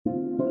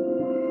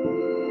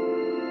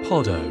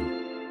Poddo.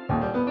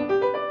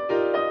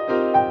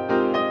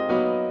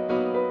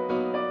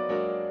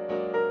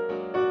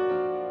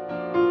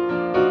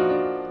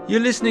 You're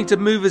listening to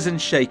Movers and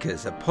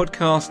Shakers, a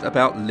podcast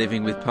about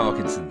living with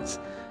Parkinson's.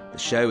 The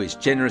show is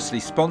generously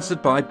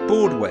sponsored by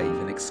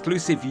Boardwave, an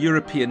exclusive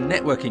European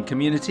networking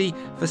community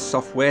for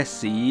software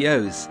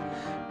CEOs.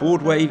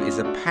 Boardwave is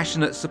a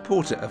passionate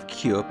supporter of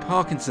Cure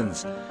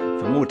Parkinson's.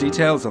 For more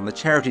details on the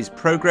charity's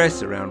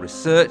progress around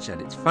research and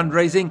its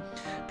fundraising,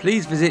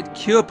 please visit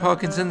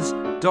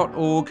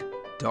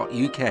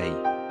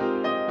cureparkinsons.org.uk.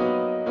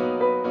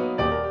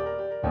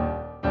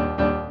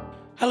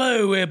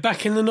 Hello, we're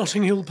back in the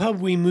Notting Hill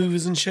pub, we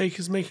Movers and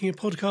Shakers, making a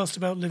podcast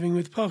about living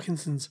with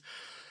Parkinson's.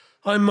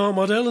 I'm Mark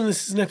Mardell, and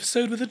this is an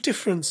episode with a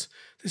difference.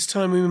 This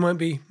time we might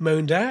be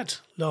moaned at,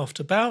 laughed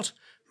about,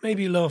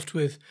 maybe laughed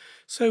with.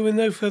 So with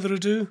no further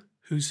ado,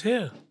 who's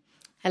here?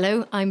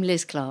 Hello, I'm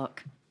Liz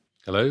Clark.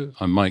 Hello,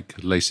 I'm Mike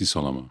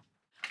Lacey-Solomon.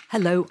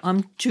 Hello,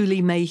 I'm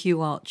Julie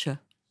Mayhew Archer.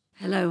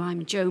 Hello,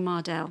 I'm Jo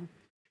Mardell.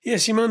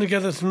 Yes, you might have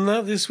gathered from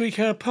that this week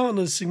our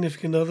partners,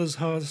 significant others,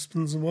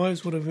 husbands and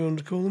wives, whatever you want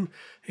to call them,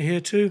 are here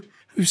too.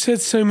 We've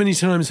said so many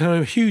times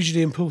how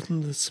hugely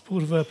important the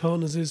support of our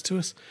partners is to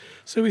us,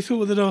 so we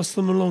thought we'd ask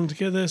them along to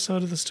get their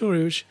side of the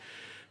story, which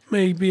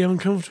may be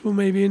uncomfortable,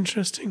 may be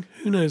interesting.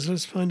 Who knows?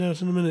 Let's find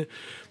out in a minute.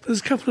 But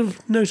there's a couple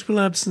of notable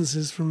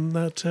absences from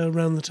that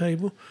round the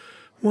table.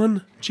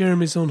 One,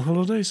 Jeremy's on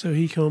holiday, so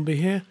he can't be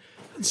here.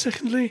 And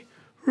secondly,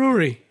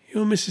 Rory,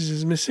 your missus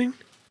is missing.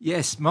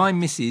 Yes, my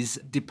missus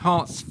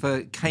departs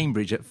for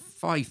Cambridge at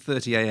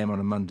 5:30am on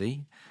a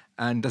Monday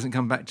and doesn't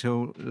come back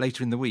till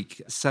later in the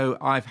week. So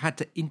I've had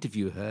to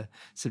interview her,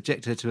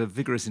 subject her to a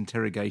vigorous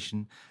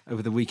interrogation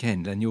over the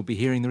weekend, and you'll be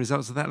hearing the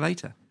results of that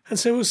later. And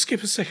so we'll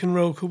skip a second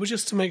roll call, but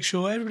just to make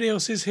sure, everybody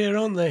else is here,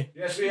 aren't they?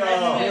 Yes, we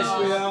are. Yes,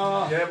 we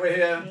are. Yeah, we're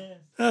here.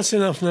 That's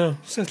enough now.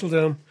 Settle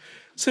down.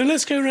 So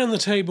let's go around the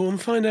table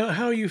and find out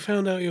how you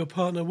found out your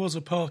partner was a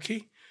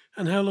Parkie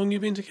and how long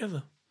you've been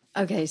together.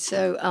 Okay,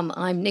 so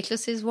I'm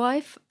Nicholas's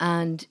wife,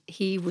 and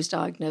he was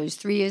diagnosed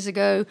 3 years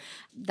ago.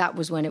 That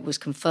was when it was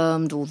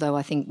confirmed, although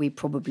I think we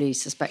probably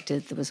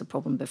suspected there was a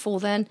problem before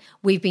then.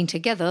 We've been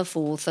together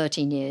for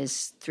 13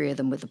 years, 3 of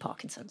them with the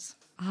Parkinson's.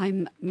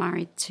 I'm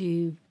married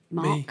to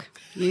Mark.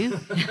 Me. You?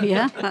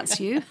 Yeah, that's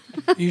you.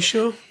 You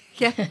sure?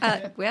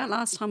 Yeah,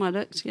 last time I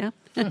looked, yeah.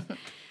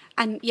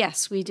 And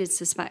yes, we did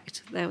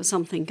suspect there was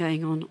something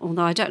going on,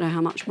 although I don't know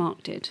how much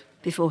Mark did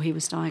before he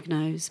was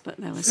diagnosed, but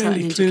there were certain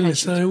Fairly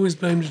indications. clueless. I always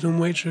blamed it on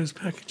Waitrose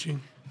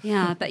packaging.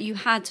 Yeah, but you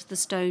had the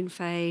stone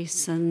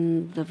face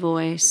and the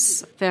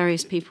voice.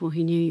 Various people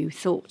who knew you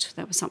thought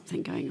there was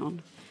something going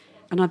on.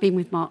 And I've been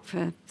with Mark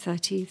for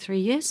 33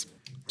 years.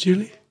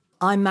 Julie?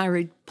 I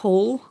married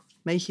Paul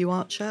Mayhew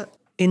Archer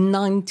in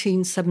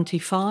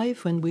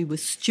 1975 when we were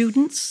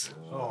students.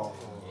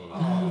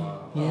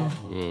 Yeah,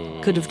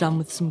 could have done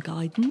with some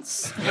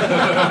guidance.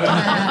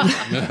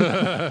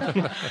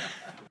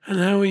 And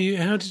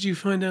how did you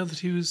find out that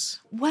he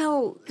was...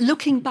 Well,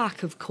 looking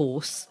back, of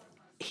course,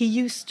 he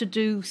used to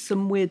do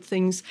some weird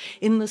things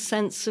in the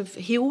sense of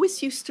he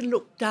always used to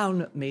look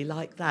down at me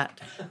like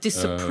that,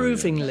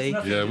 disapprovingly.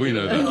 Yeah, we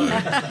know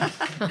that.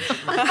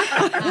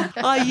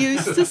 I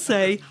used to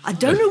say, I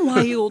don't know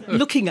why you're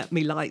looking at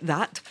me like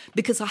that,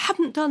 because I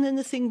haven't done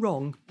anything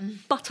wrong,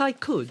 but I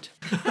could.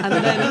 And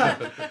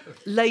then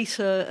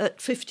later,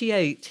 at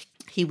 58,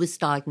 he was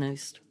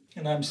diagnosed.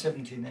 And I'm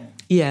 70 now.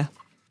 Yeah.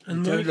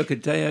 And Don't Mike? look a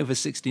day over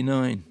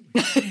 69.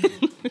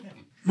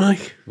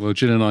 Mike? Well,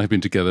 Gillian and I have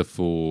been together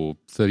for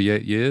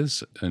 38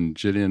 years, and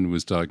Gillian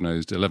was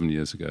diagnosed 11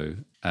 years ago,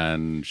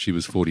 and she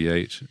was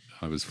 48,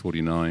 I was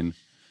 49,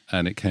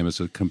 and it came as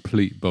a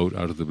complete bolt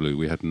out of the blue.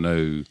 We had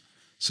no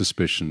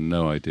suspicion,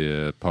 no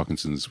idea.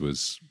 Parkinson's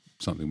was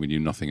something we knew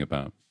nothing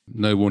about.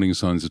 No warning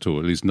signs at all,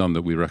 at least none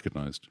that we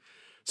recognised.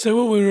 So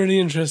what we're really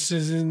interested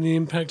is in the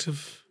impact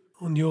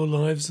on your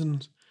lives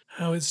and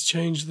how it's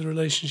changed the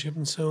relationship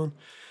and so on.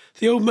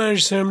 The old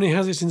marriage ceremony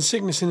has it in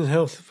sickness and in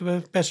health,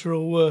 for better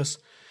or worse.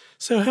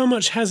 So how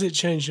much has it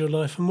changed your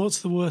life, and what's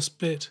the worst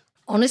bit?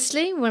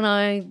 Honestly, when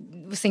I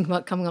was thinking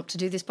about coming up to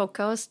do this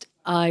podcast,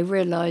 I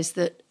realised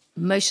that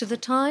most of the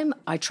time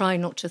I try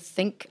not to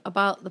think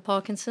about the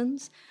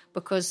Parkinson's,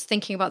 because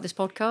thinking about this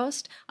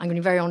podcast, I'm going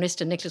to be very honest,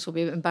 and Nicholas will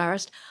be a bit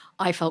embarrassed,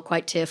 I felt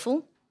quite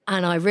tearful.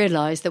 And I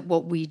realised that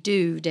what we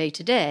do day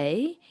to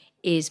day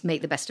is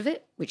make the best of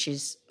it, which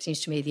seems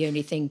to me the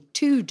only thing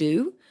to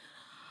do.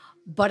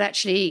 But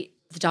actually,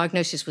 the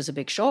diagnosis was a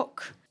big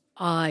shock.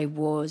 I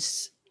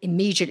was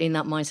immediately in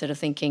that mindset of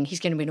thinking, he's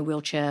going to be in a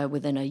wheelchair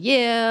within a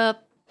year,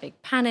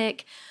 big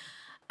panic.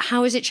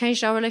 How has it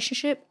changed our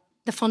relationship?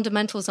 The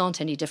fundamentals aren't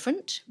any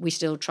different. We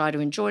still try to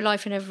enjoy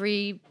life in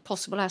every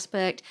possible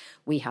aspect.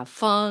 We have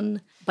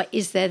fun. But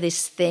is there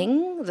this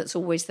thing that's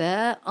always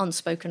there,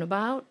 unspoken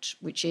about,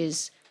 which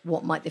is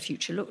what might the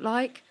future look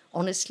like?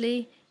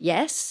 Honestly,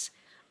 yes.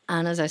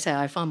 And as I say,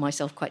 I found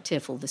myself quite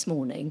tearful this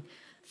morning,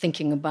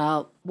 thinking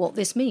about what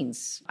this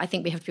means. I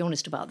think we have to be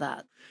honest about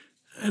that.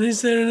 And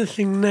is there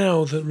anything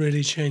now that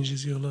really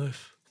changes your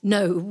life?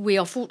 No, we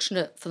are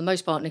fortunate for the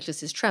most part,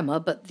 Nicholas's tremor,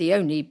 but the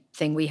only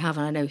thing we have,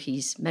 and I know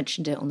he's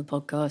mentioned it on the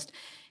podcast,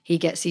 he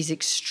gets these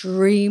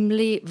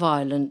extremely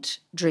violent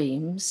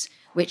dreams,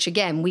 which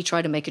again, we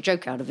try to make a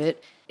joke out of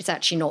it. It's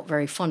actually not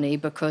very funny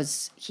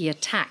because he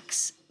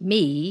attacks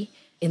me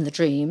in the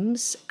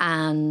dreams,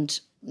 and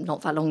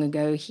not that long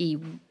ago,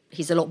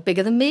 he's a lot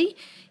bigger than me.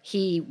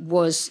 He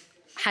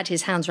had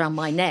his hands around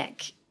my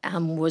neck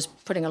and was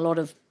putting a lot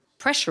of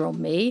pressure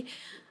on me,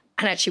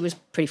 and actually was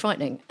pretty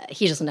frightening.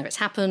 He doesn't know it's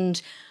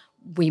happened.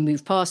 We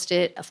move past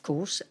it, of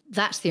course.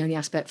 That's the only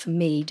aspect for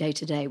me day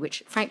to day,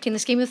 which, frankly, in the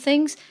scheme of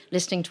things,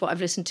 listening to what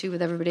I've listened to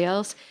with everybody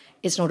else,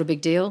 it's not a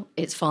big deal.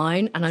 It's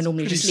fine. And I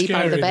normally just leap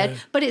out of the bed. Though.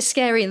 But it's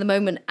scary in the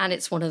moment. And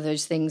it's one of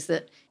those things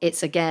that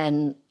it's,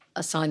 again,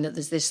 a sign that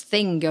there's this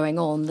thing going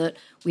on that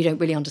we don't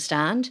really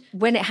understand.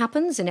 When it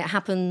happens, and it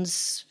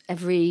happens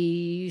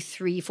every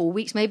 3-4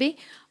 weeks maybe,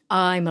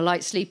 I'm a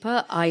light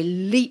sleeper. I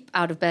leap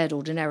out of bed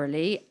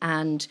ordinarily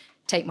and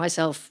take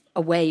myself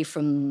away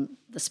from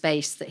the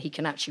space that he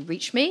can actually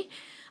reach me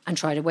and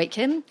try to wake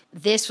him.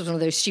 This was one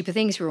of those stupid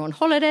things. We were on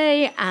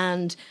holiday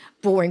and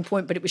boring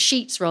point, but it was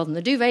sheets rather than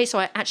the duvet. So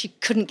I actually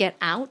couldn't get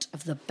out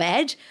of the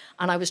bed.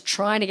 And I was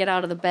trying to get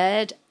out of the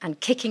bed and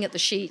kicking at the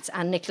sheets,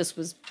 and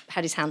Nicholas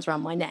had his hands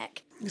around my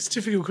neck. It's a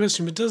difficult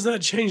question, but does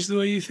that change the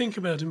way you think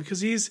about him?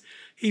 Because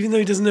even though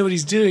he doesn't know what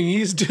he's doing,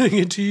 he's doing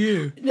it to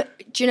you.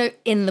 Do you know,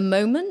 in the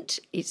moment,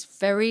 it's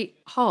very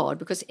hard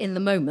because in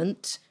the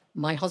moment,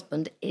 my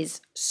husband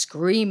is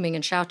screaming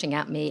and shouting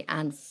at me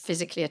and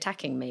physically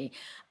attacking me.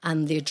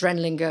 And the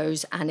adrenaline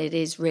goes, and it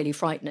is really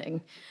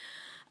frightening.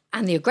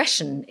 And the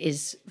aggression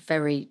is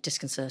very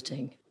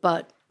disconcerting.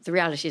 But the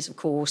reality is, of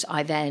course,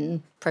 I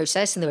then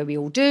process in the way we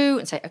all do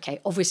and say,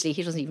 okay, obviously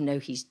he doesn't even know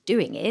he's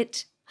doing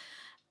it.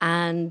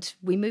 And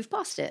we move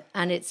past it.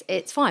 And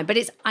it's fine. But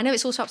I know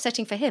it's also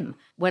upsetting for him.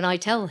 When I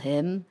tell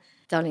him,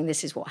 darling,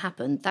 this is what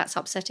happened, that's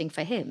upsetting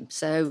for him.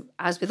 So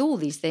as with all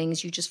these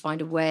things, you just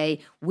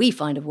we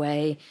find a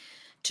way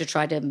to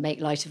try to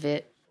make light of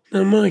it.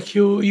 Now, Mike,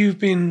 you've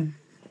been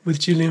with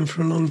Gillian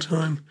for a long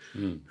time,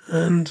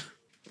 and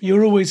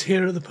you're always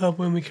here at the pub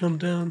when we come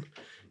down.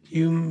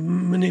 You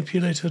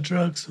manipulate her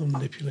drugs,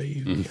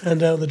 you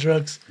hand out the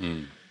drugs.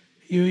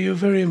 You're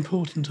very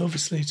important,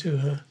 obviously, to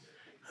her,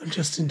 and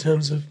just in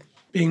terms of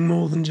being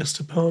more than just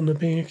a partner,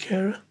 being a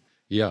carer.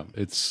 Yeah,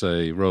 it's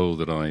a role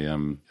that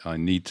I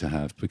need to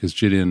have because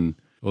Gillian,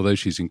 although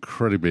she's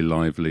incredibly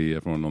lively,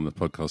 everyone on the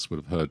podcast would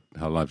have heard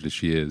how lively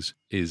she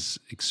is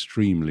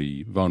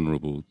extremely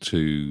vulnerable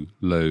to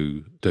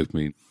low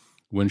dopamine.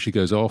 When she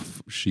goes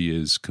off, she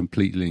is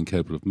completely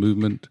incapable of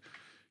movement.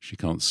 She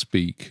can't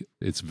speak.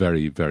 It's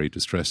very, very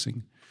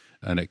distressing,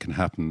 and it can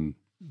happen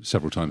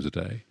several times a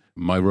day.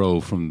 My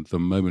role from the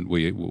moment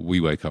we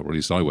wake up, or at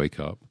least I wake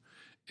up,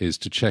 is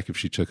to check if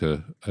she took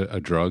a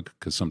drug,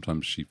 because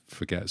sometimes she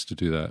forgets to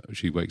do that.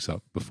 She wakes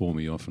up before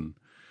me often.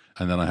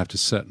 And then I have to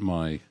set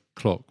my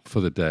clock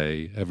for the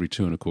day every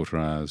 2.25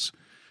 hours,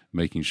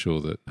 making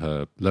sure that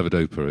her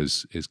levodopa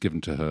is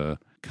given to her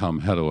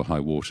come hell or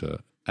high water.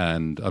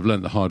 And I've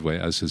learned the hard way,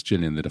 as has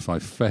Gillian, that if I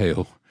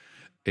fail,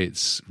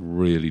 it's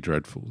really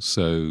dreadful.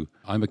 So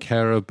I'm a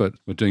carer, but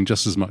we're doing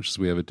just as much as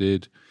we ever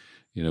did.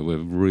 You know, we're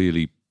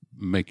really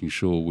making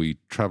sure we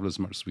travel as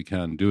much as we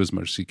can, do as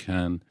much as we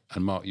can.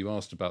 And Mark, you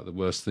asked about the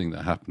worst thing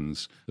that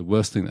happens. The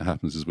worst thing that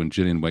happens is when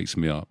Gillian wakes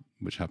me up,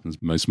 which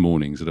happens most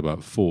mornings at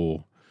about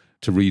 4,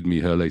 to read me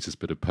her latest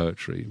bit of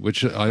poetry,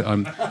 which I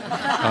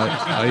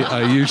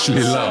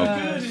usually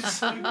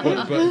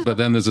love. But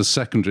then there's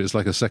it's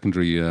like a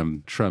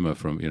secondary tremor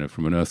from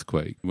an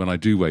earthquake. When I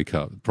do wake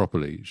up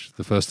properly,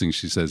 the first thing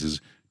she says is,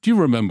 "Do you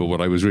remember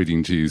what I was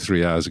reading to you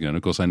 3 hours ago?" And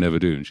of course I never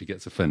do, and she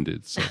gets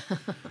offended. So.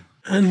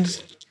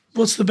 And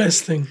what's the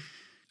best thing?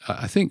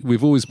 I think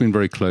we've always been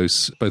very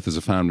close, both as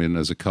a family and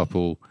as a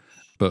couple,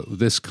 but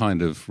this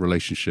kind of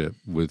relationship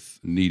with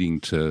needing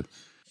to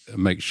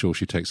make sure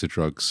she takes her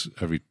drugs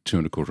every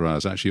 2.25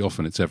 hours, actually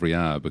often it's every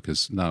hour,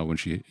 because now when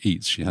she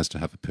eats, she has to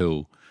have a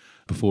pill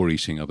before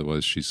eating,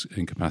 otherwise she's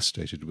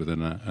incapacitated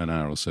within an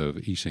hour or so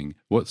of eating.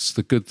 What's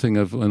the good thing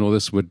in all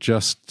this? We're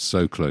just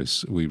so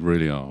close. We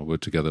really are. We're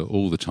together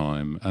all the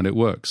time, and it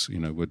works. You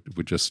know,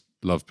 we just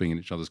love being in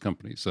each other's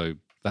company. So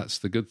that's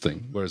the good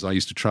thing. Whereas I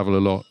used to travel a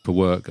lot for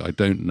work, I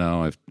don't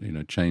now. I've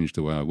changed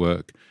the way I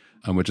work,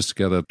 and we're just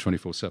together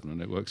 24/7,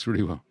 and it works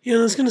really well. Yeah,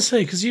 I was going to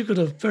say, because you've got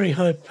a very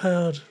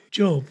high-powered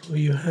job, or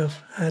you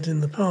have had in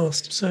the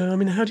past. So, I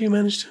mean, how do you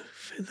manage to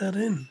fit that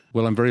in?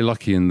 Well, I'm very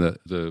lucky in that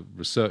the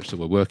research that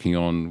we're working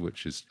on,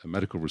 which is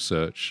medical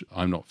research,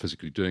 I'm not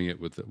physically doing it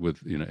with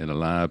in a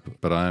lab,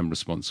 but I am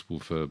responsible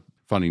for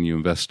finding new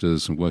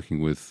investors and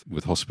working with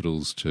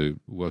hospitals to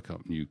work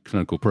up new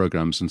clinical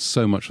programs. And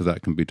so much of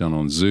that can be done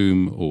on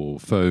Zoom or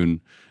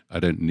phone.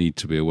 I don't need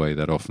to be away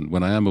that often.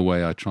 When I am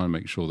away, I try and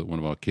make sure that one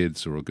of our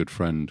kids or a good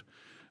friend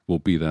will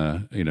be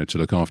there, to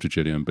look after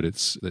Gillian, but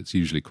it's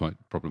usually quite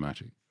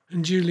problematic.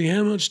 And Julie,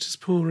 how much does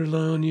Paul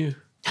rely on you?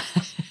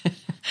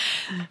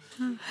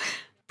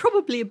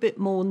 Probably a bit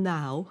more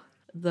now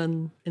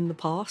than in the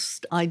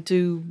past. I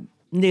do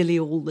nearly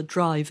all the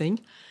driving,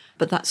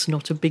 but that's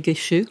not a big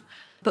issue.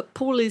 But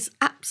Paul is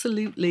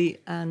absolutely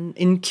an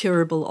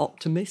incurable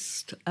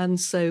optimist, and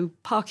so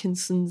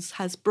Parkinson's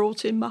has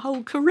brought him a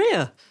whole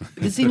career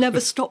because he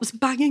never stops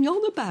banging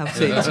on about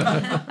it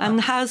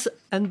and has,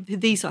 and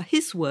these are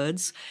his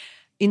words,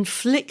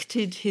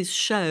 inflicted his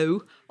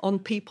show on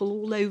people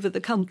all over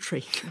the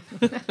country.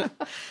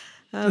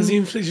 Has he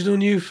inflicted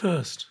on you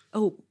first?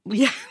 Oh,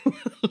 yeah.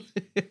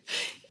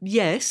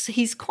 Yes,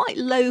 he's quite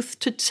loath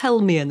to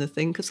tell me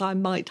anything because I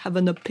might have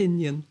an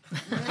opinion.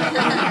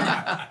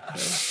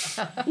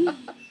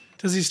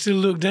 Does he still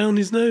look down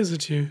his nose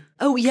at you?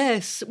 Oh,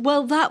 yes.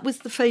 Well, that was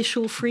the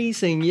facial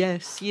freezing,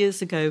 yes,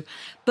 years ago.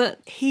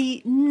 But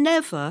he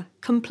never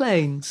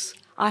complains.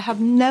 I have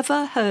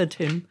never heard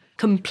him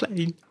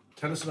complain.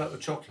 Tell us about the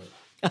chocolate.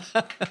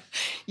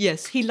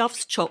 Yes, he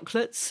loves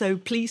chocolate, so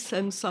please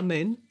send some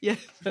in.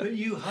 Yes. But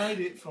you hide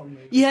it from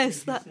me.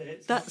 Yes,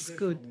 that's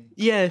good.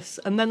 Yes,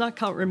 and then I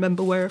can't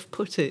remember where I've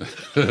put it.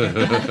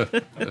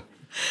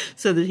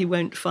 So that he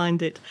won't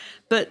find it.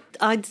 But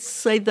I'd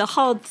say the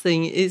hard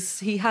thing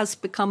is he has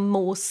become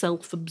more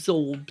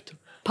self-absorbed.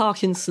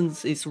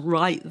 Parkinson's is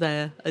right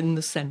there in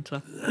the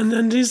centre.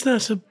 And is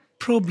that a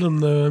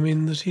problem, though? I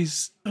mean, I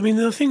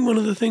think one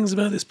of the things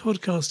about this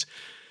podcast,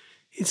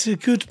 it's a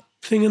good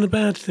thing and a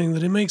bad thing,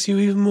 that it makes you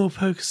even more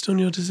focused on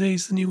your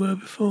disease than you were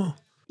before.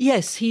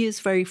 Yes, he is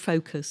very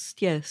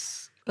focused,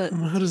 yes. But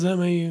How does that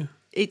make you?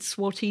 it's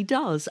what he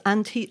does.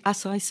 And he,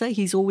 as I say,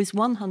 he's always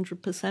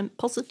 100%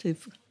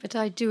 positive. But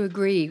I do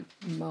agree,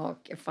 Mark,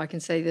 if I can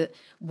say that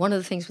one of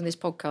the things when this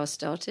podcast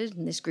started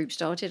and this group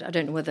started, I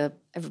don't know whether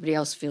everybody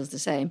else feels the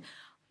same,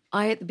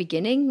 I, at the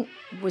beginning,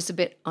 was a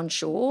bit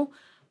unsure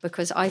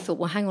because I thought,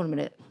 well, hang on a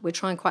minute, we're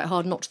trying quite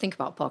hard not to think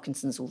about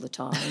Parkinson's all the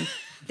time.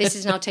 This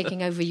is now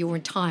taking over your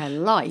entire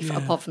life,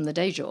 apart from the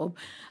day job.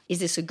 Is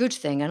this a good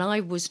thing? And I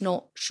was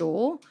not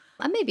sure.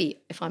 And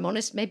maybe, if I'm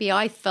honest, maybe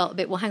I felt a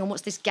bit, well, hang on,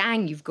 what's this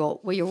gang you've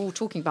got where you're all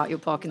talking about your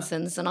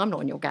Parkinson's and I'm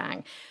not in your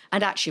gang?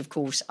 And actually, of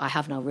course, I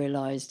have now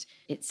realised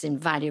it's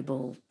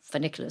invaluable for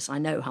Nicholas. I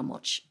know how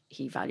much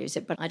he values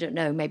it, but I don't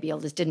know, maybe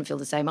others didn't feel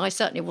the same. I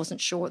certainly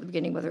wasn't sure at the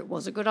beginning whether it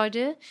was a good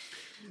idea.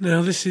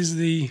 Now, this is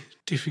the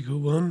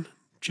difficult one.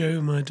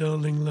 Jo, my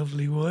darling,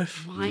 lovely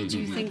wife. Why do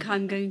you think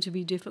I'm going to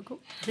be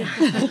difficult?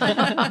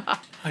 I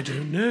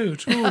don't know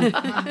at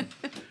all.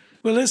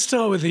 Well, let's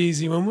start with the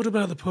easy one. What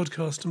about the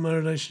podcast and my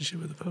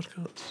relationship with the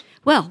podcast?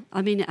 Well,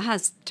 I mean, it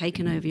has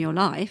taken over your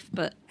life,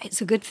 but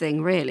it's a good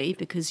thing, really,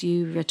 because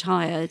you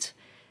retired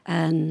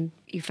and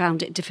you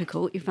found it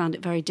difficult. You found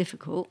it very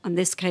difficult, and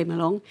this came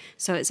along.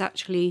 So it's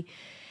actually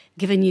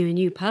given you a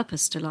new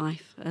purpose to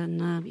life,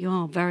 and you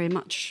are very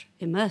much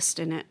immersed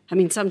in it. I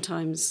mean,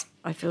 sometimes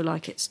I feel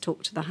like it's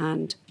talk to the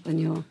hand when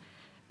you're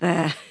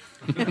there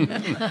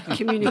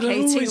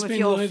communicating with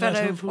your like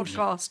fellow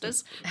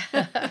podcasters.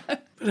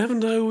 But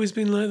haven't I always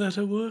been like that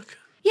at work?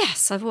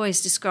 Yes, I've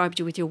always described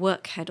you with your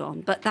work head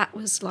on, but that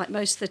was like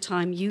most of the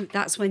time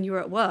that's when you were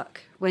at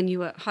work. When you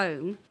were at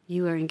home,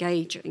 you were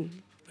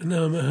engaging. But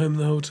now I'm at home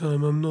the whole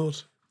time, I'm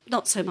not.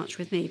 Not so much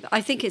with me, but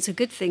I think it's a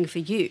good thing for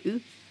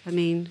you. I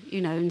mean,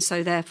 and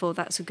so therefore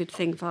that's a good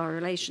thing for our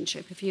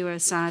relationship. If you were a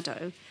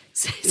saddo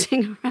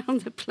sitting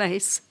around the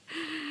place,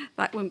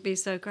 that wouldn't be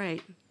so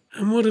great.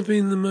 And what have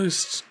been the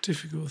most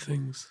difficult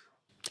things?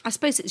 I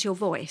suppose it's your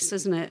voice,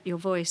 isn't it? Your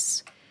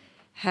voice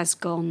has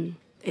gone,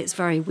 it's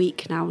very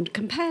weak now, and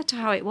compared to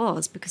how it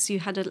was, because you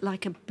had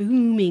a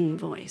booming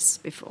voice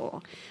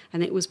before,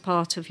 and it was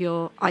part of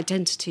your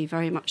identity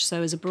very much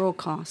so as a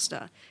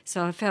broadcaster.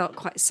 So I felt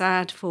quite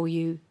sad for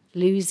you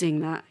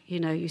losing that.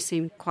 You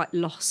seemed quite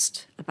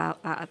lost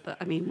about that, but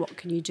I mean, what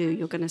can you do?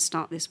 You're going to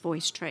start this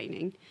voice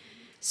training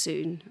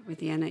soon with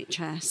the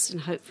NHS,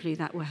 and hopefully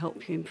that will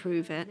help you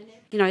improve it.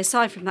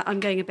 Aside from that, I'm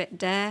going a bit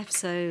deaf,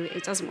 so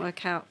it doesn't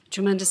work out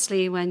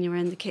tremendously when you're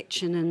in the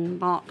kitchen, and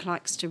Mark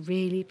likes to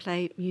really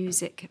play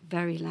music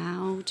very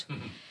loud.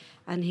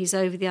 And he's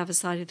over the other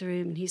side of the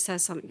room and he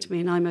says something to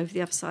me and I'm over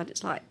the other side.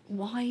 It's like,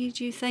 why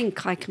do you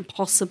think I can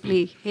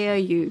possibly hear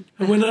you?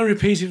 And when I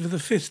repeat it for the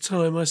 5th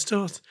time, I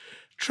start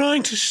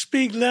trying to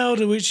speak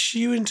louder, which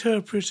you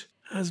interpret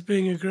as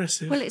being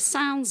aggressive. Well, it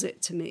sounds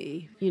it to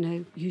me,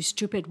 you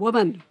stupid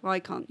woman. Why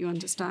can't you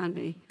understand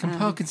me? Can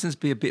Parkinson's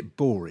be a bit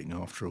boring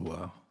after a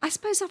while? I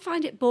suppose I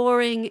find it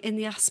boring in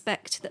the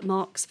aspect that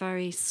Mark's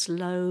very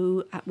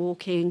slow at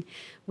walking.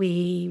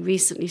 We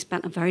recently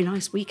spent a very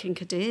nice week in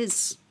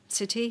Cadiz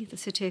City, the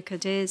city of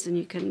Cadiz, and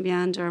you can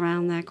meander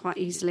around there quite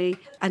easily.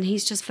 And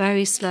he's just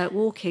very slow at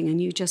walking,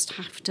 and you just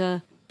have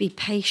to be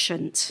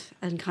patient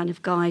and kind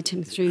of guide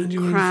him through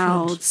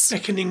crowds.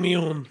 Beckoning me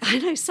on. I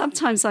know,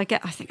 sometimes I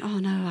think, oh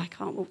no, I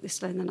can't walk this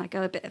slow, and then I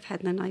go a bit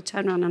ahead, and then I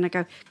turn around and I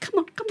go, come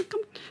on.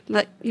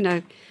 Like,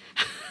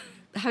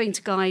 having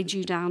to guide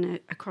you down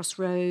across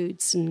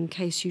roads in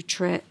case you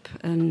trip,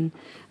 and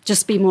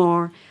just be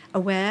more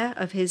aware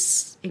of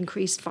his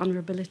increased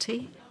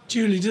vulnerability.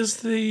 Julie, does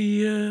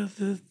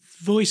the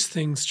voice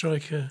thing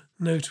strike a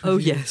note with you? Oh,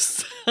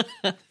 yes.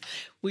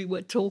 We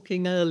were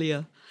talking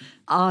earlier.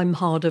 I'm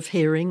hard of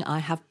hearing. I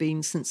have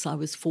been since I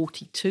was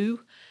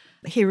 42.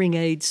 Hearing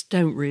aids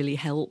don't really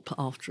help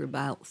after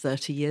about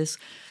 30 years.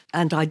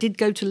 And I did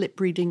go to lip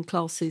reading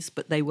classes,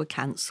 but they were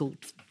cancelled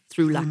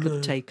through lack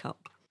of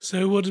take-up.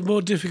 So what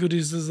more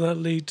difficulties does that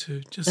lead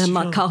to? Just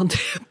I can't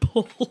hear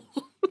Paul.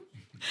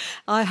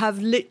 I have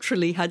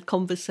literally had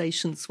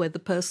conversations where the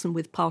person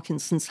with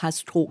Parkinson's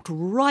has talked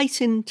right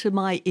into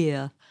my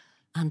ear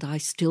and I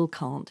still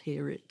can't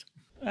hear it.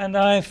 And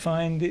I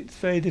find it's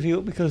very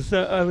difficult because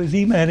I was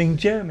emailing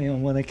Jeremy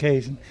on one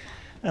occasion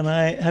and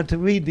I had to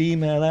read the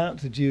email out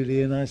to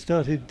Julie and I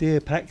started, "Dear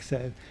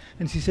Paxo,"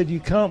 and she said, "You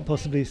can't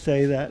possibly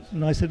say that."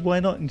 And I said, "Why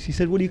not?" And she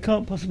said, "Well, you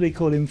can't possibly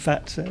call him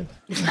Fatso."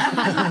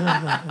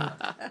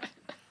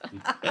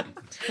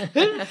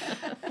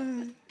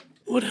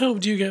 What help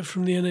do you get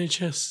from the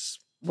NHS?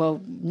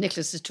 Well,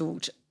 Nicholas has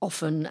talked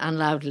often and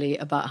loudly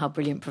about how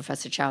brilliant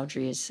Professor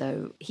Chowdhury is,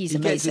 so he's You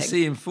amazing. get to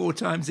see him 4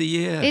 times a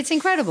year. It's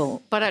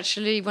incredible. But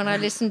actually, when I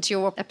listened to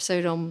your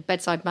episode on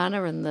bedside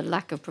manner and the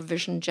lack of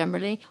provision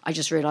generally, I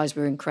just realised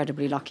we're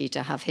incredibly lucky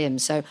to have him.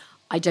 So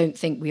I don't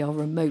think we are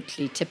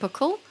remotely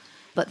typical,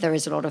 but there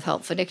is a lot of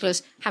help for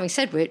Nicholas. Having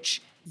said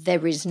which,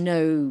 there is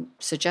no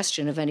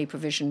suggestion of any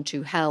provision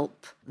to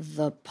help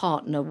the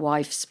partner,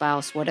 wife,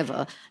 spouse,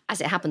 whatever.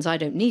 As it happens, I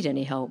don't need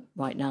any help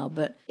right now,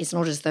 but it's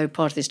not as though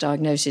part of this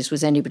diagnosis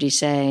was anybody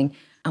saying,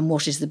 and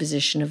what is the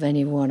position of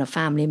anyone, a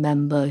family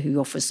member who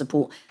offers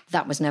support?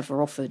 That was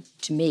never offered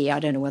to me. I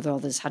don't know whether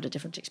others had a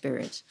different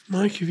experience.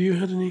 Mike, have you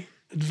had any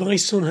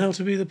advice on how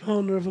to be the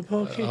partner of a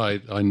Parky?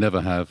 I never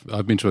have.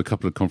 I've been to a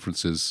couple of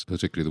conferences,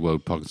 particularly the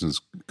World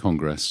Parkinson's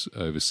Congress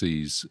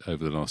overseas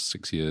over the last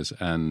 6 years,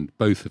 and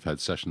both have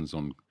had sessions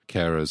on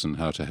carers and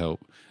how to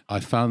help. I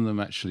found them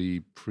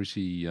actually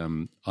pretty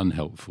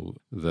unhelpful.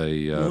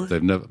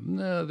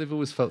 They've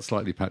always felt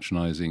slightly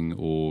patronising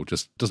or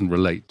just doesn't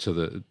relate to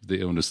the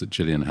illness that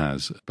Gillian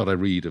has. But I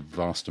read a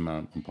vast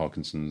amount on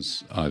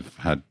Parkinson's. I've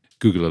had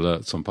Google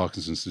alerts on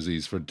Parkinson's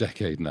disease for a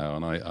decade now,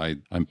 and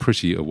I'm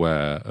pretty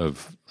aware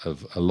of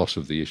a lot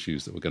of the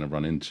issues that we're going to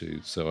run into.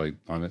 So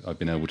I've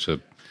been able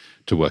to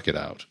work it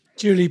out.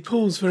 Julie,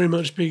 Paul's very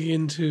much big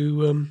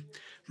into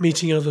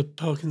meeting other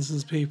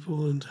Parkinson's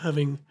people and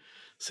having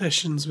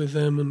sessions with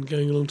them and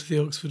going along to the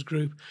Oxford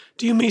group.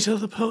 Do you meet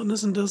other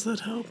partners and does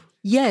that help?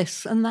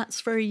 Yes, and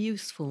that's very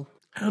useful.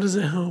 How does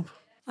it help?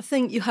 I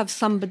think you have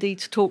somebody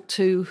to talk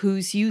to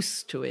who's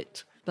used to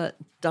it, but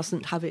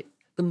doesn't have it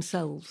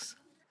themselves.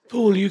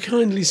 Paul, you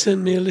kindly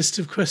sent me a list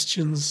of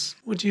questions.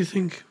 What do you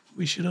think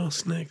we should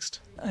ask next?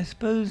 I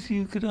suppose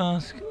you could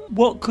ask,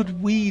 what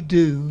could we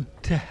do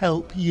to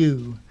help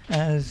you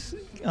as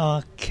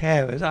our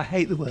carers? I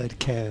hate the word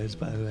carers,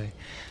 by the way.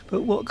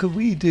 But what could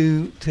we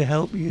do to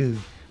help you?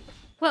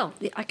 Well,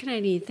 I can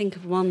only think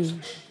of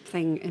one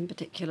thing in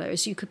particular,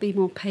 is you could be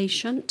more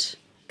patient,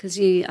 because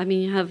you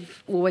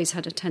have always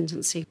had a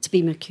tendency to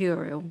be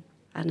mercurial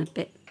and a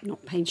bit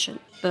not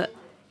patient. But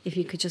if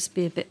you could just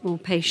be a bit more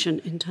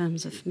patient in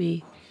terms of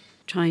me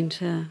trying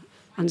to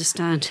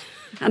understand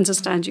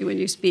you when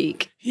you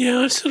speak. Yeah,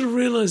 I've sort of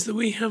realised that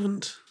we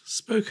haven't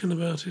spoken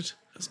about it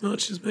as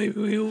much as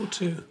maybe we ought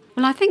to.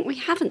 Well, I think we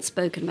haven't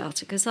spoken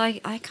about it because I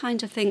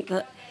kind of think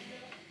that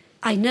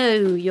I know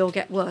you'll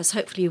get worse.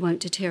 Hopefully you won't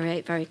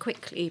deteriorate very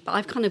quickly, but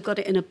I've kind of got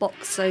it in a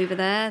box over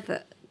there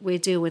that we'll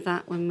deal with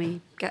that when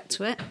we get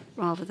to it,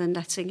 rather than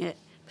letting it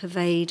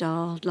pervade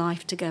our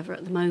life together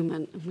at the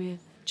moment. And we're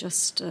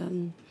just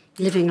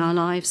living our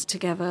lives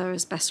together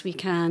as best we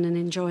can and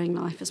enjoying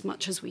life as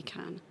much as we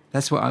can.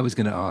 That's what I was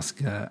going to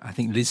ask. I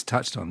think Liz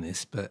touched on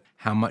this, but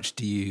how much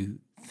do you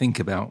think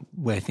about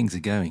where things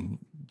are going?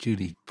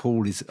 Julie,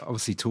 Paul is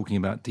obviously talking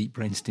about deep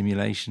brain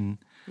stimulation.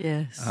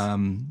 Yes.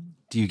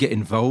 Do you get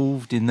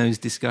involved in those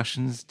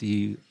discussions? Do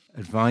you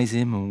advise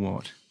him or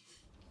what?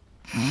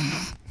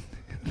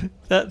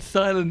 That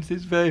silence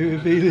is very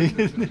revealing,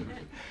 isn't it?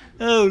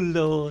 Oh,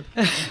 Lord.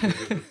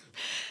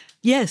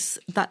 Yes,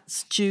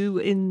 that's due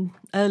in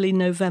early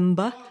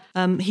November.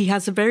 He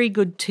has a very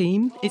good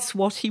team. It's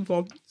what he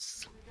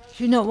wants.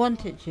 Do you not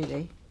want it,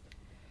 Julie?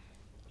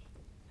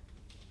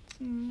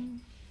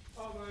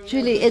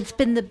 Julie, it's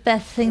been the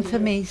best thing for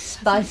me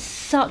by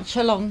such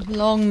a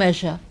long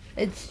measure.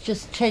 It's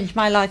just changed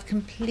my life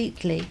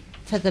completely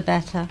for the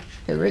better.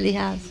 It really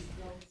has.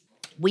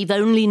 We've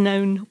only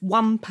known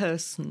one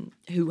person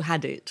who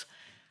had it,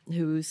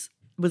 who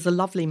was a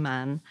lovely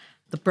man,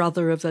 the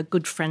brother of a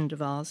good friend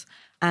of ours,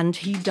 and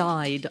he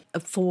died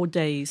 4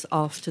 days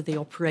after the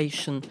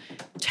operation.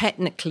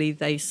 Technically,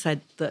 they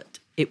said that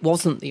it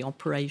wasn't the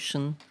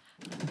operation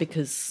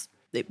because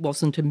it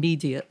wasn't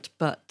immediate,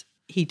 but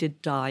he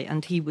did die,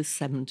 and he was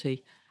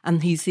 70,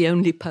 and he's the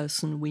only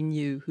person we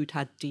knew who'd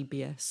had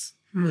DBS.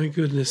 My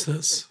goodness,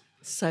 that's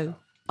So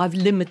I've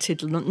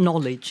limited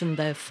knowledge and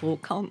therefore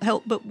can't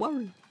help but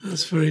worry.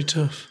 that's very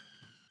tough.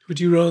 Would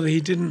you rather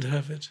he didn't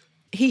have it?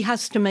 He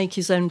has to make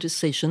his own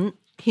decision.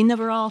 He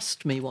never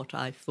asked me what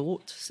I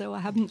thought, so I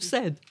haven't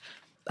said.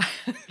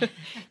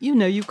 You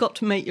know, you've got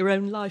to make your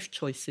own life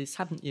choices,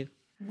 haven't you?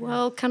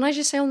 Well, can I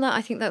just say on that,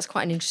 I think that's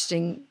quite an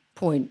interesting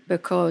point,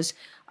 because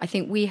I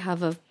think we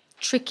have a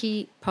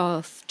tricky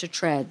path to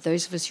tread,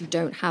 those of us who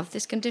don't have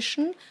this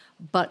condition,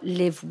 but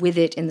live with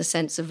it in the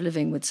sense of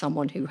living with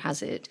someone who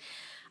has it.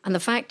 And the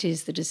fact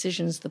is, the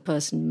decisions the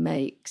person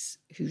makes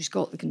who's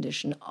got the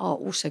condition are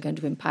also going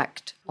to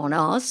impact on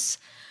us.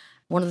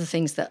 One of the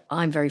things that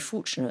I'm very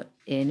fortunate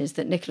in is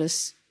that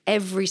Nicholas,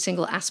 every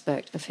single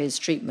aspect of his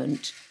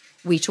treatment,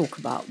 we talk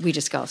about, we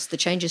discuss. The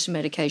changes to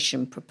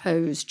medication,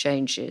 proposed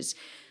changes,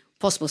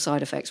 possible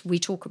side effects, we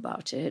talk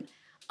about it.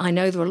 I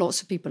know there are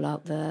lots of people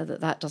out there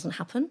that doesn't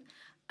happen,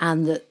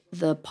 and that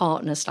the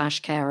partner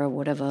 / carer,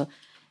 whatever,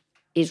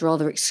 is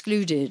rather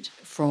excluded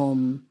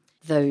from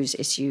those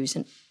issues.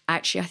 And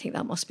actually, I think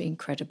that must be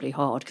incredibly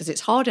hard, because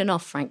it's hard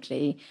enough,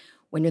 frankly,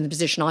 when you're in the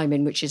position I'm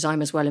in, which is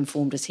I'm as well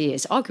informed as he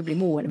is, arguably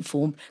more well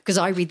informed, because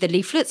I read the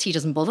leaflets, he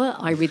doesn't bother,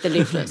 I read the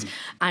leaflets.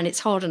 And it's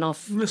hard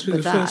enough. You must be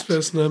the first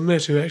person I've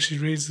met who actually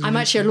reads the leaflets.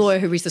 I'm actually a lawyer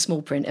who reads the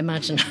small print,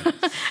 imagine.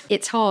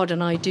 It's hard,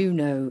 and I do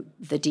know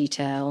the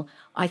detail.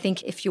 I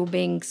think if you're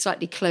being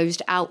slightly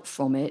closed out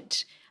from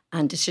it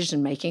and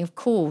decision-making, of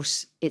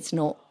course, it's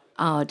not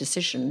our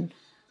decision,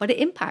 but it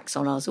impacts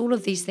on us. All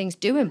of these things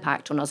do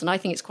impact on us, and I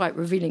think it's quite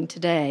revealing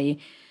today.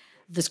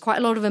 There's quite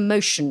a lot of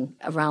emotion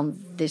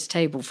around this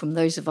table from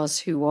those of us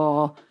who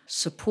are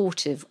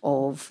supportive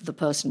of the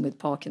person with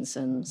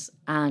Parkinson's.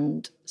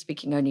 And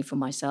speaking only for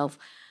myself,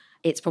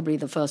 it's probably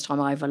the first time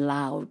I've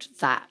allowed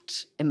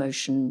that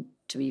emotion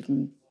to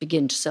even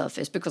begin to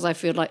surface, because I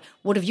feel like,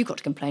 what have you got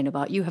to complain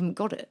about? You haven't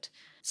got it.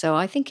 So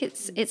I think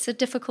it's a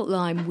difficult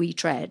line we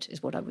tread,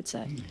 is what I would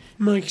say.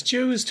 Mike,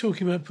 Joe was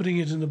talking about putting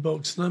it in a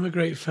box, and I'm a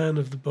great fan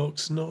of the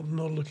box, not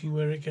looking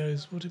where it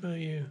goes. What about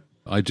you?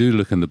 I do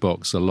look in the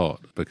box a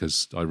lot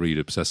because I read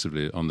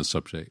obsessively on the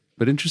subject.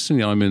 But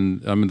interestingly, I'm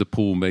in the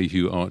Paul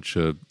Mayhew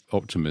Archer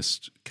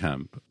optimist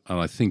camp, and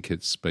I think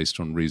it's based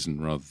on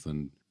reason rather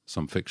than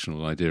some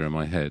fictional idea in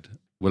my head.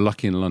 We're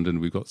lucky in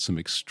London, we've got some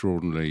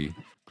extraordinarily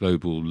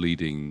global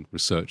leading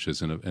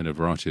researchers in a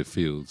variety of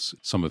fields,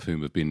 some of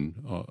whom have been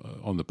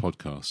on the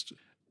podcast.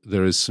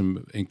 There is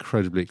some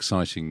incredibly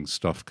exciting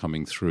stuff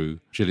coming through.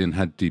 Gillian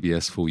had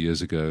DBS 4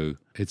 years ago.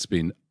 It's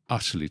been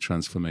utterly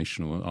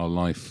transformational. Our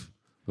life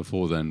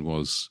before then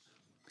was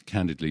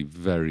candidly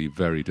very,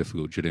 very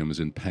difficult. Gillian was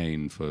in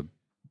pain for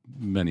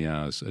many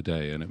hours a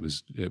day, and it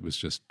was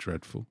just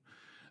dreadful.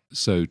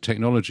 So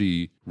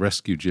technology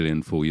rescued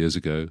Gillian 4 years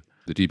ago.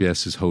 The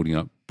DBS is holding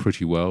up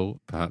pretty well,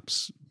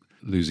 perhaps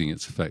losing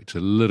its effect a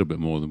little bit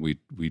more than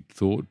we'd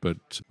thought,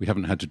 but we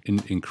haven't had to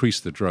increase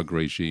the drug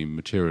regime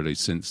materially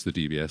since the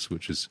DBS,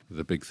 which is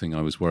the big thing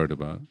I was worried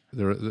about.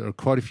 There are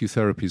quite a few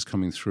therapies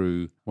coming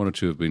through. One or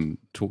two have been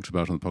talked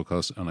about on the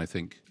podcast, and I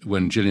think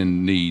when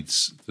Gillian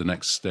needs the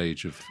next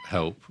stage of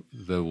help,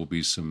 there will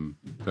be some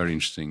very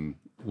interesting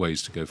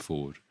ways to go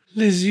forward.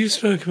 Liz, you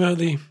spoke about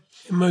the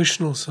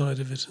emotional side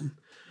of it, and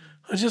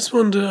I just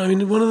wonder, I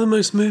mean, one of the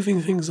most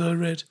moving things I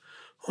read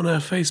on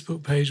our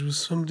Facebook page was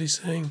somebody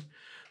saying,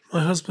 my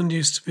husband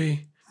used to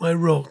be my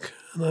rock,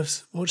 and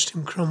I've watched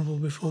him crumble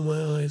before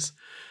my eyes.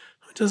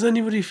 Does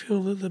anybody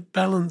feel that the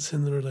balance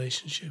in the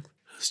relationship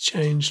has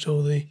changed,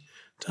 or the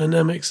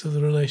dynamics of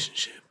the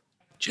relationship?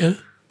 Jo?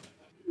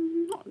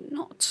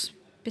 Not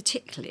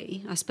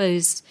particularly. I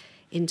suppose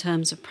in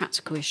terms of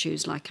practical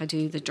issues, like I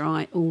do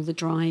all the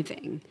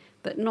driving,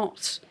 but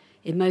not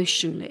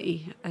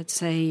emotionally. I'd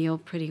say you're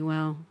pretty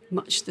well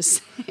much the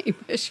same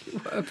as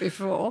you were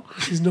before.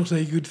 Which is not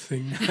a good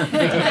thing.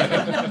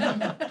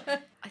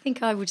 I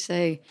think I would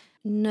say,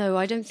 no,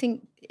 I don't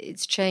think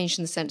it's changed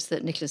in the sense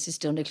that Nicholas is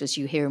still Nicholas.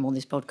 You hear him on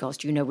this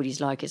podcast, you know what he's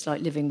like. It's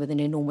like living with an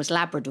enormous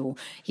Labrador.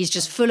 He's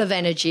just full of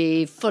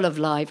energy, full of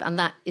life, and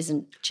that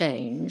isn't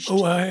changed.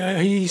 Oh,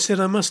 he said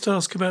I must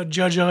ask about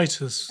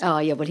judge-itis. Oh,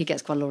 yeah, well, he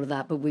gets quite a lot of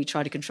that, but we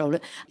try to control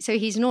it. So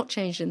he's not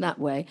changed in that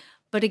way.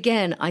 But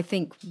again, I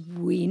think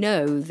we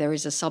know there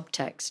is a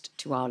subtext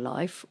to our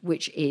life,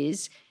 which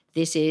is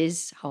this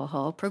is,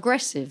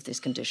 progressive,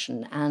 this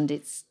condition, and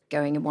it's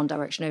going in one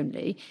direction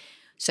only.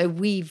 So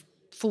we've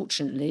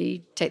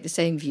fortunately take the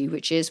same view,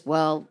 which is,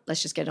 well,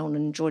 let's just get on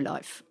and enjoy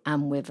life.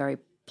 And we're very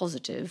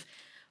positive.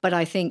 But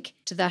I think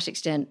to that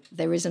extent,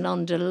 there is an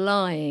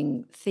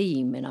underlying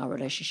theme in our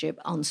relationship,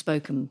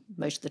 unspoken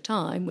most of the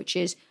time, which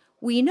is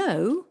we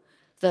know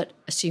that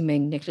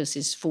assuming Nicholas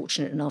is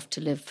fortunate enough to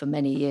live for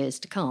many years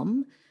to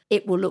come,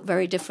 it will look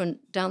very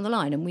different down the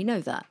line. And we know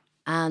that.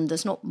 And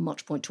there's not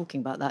much point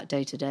talking about that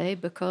day to day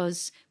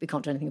because we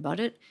can't do anything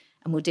about it.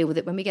 And we'll deal with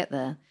it when we get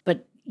there.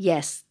 But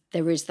yes,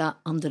 there is that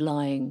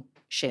underlying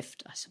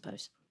shift, I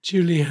suppose.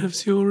 Julie,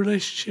 has your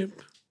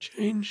relationship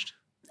changed?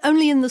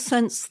 Only in the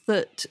sense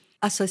that,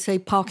 as I say,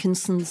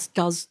 Parkinson's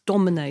does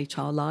dominate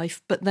our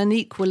life, but then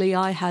equally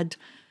I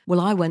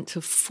went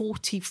to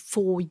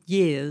 44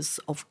 years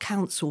of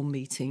council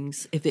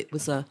meetings, if it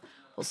was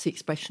what's the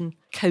expression,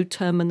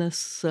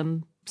 coterminous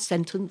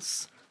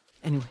sentence.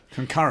 Anyway.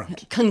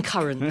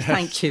 Concurrent,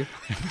 thank you.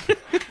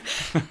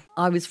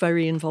 I was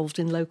very involved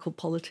in local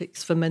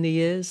politics for many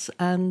years,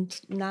 and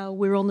now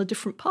we're on a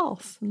different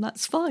path, and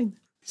that's fine.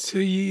 So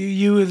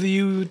you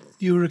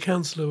were a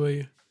councillor, were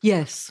you?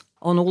 Yes,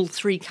 on all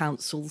three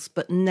councils,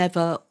 but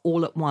never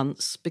all at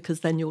once,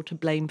 because then you're to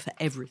blame for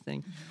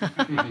everything.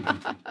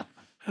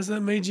 Has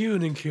that made you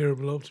an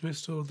incurable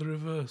optimist, or the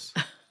reverse?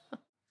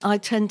 I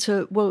tend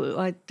to,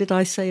 did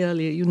I say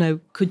earlier,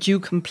 could you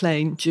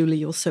complain? Julie,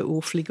 you're so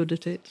awfully good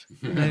at it.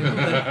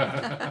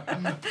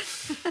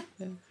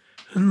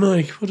 And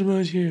Mike, what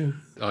about you?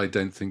 I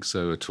don't think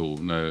so at all.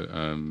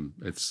 No,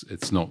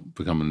 it's not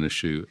become an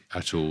issue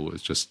at all.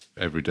 It's just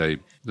every day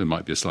there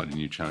might be a slightly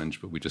new challenge,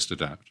 but we just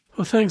adapt.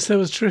 Well, thanks. That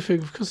was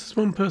terrific. Of course, there's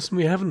one person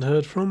we haven't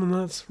heard from, and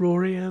that's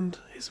Rory and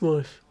his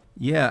wife.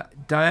 Yeah,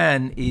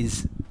 Diane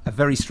is a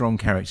very strong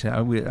character.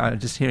 I'm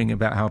just hearing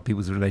about how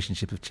people's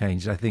relationships have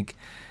changed. I think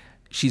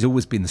she's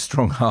always been the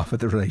strong half of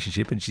the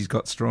relationship, and she's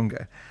got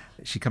stronger.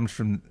 She comes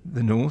from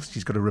the north.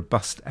 She's got a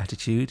robust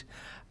attitude.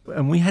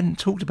 And we hadn't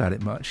talked about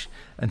it much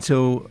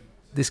until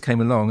this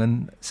came along.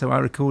 And so I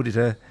recorded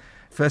her,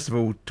 first of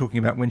all, talking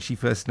about when she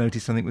first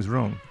noticed something was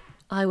wrong.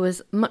 I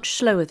was much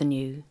slower than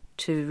you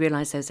to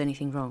realise there was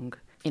anything wrong.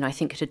 I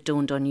think it had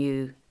dawned on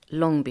you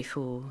long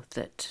before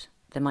that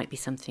there might be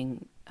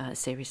something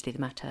seriously the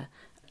matter.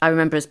 I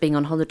remember us being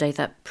on holiday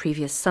that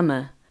previous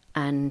summer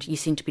and you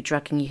seemed to be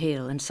dragging your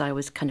heel, and so I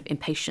was kind of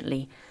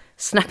impatiently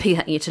snapping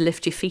at you to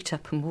lift your feet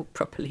up and walk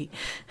properly.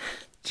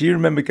 Do you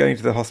remember going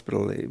to the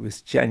hospital? It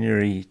was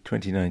January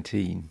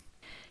 2019.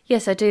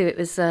 Yes, I do. It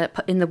was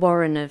in the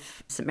Warren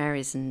of St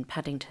Mary's in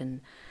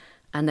Paddington,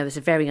 and there was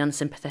a very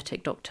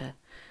unsympathetic doctor.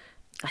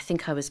 I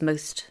think I was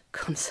most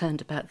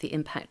concerned about the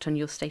impact on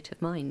your state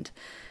of mind,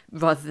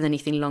 rather than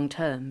anything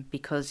long-term,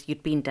 because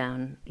you'd been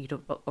down, you'd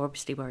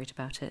obviously worried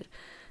about it,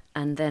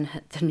 and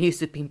then the news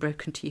had been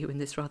broken to you in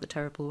this rather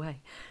terrible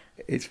way.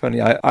 It's funny,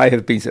 I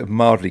have been sort of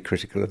mildly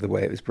critical of the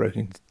way it was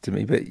broken to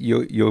me, but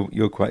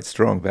you're quite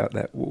strong about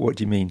that. What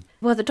do you mean?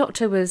 Well, the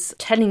doctor was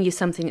telling you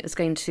something that was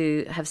going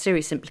to have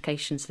serious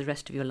implications for the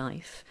rest of your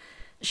life.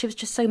 She was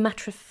just so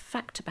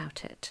matter-of-fact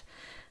about it.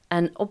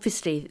 And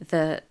obviously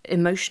the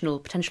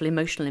potential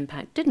emotional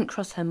impact didn't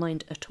cross her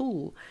mind at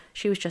all.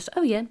 She was just,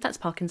 oh yeah, that's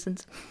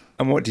Parkinson's.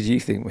 And what did you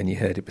think when you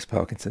heard it was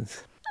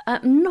Parkinson's?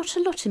 Not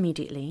a lot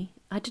immediately.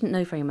 I didn't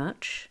know very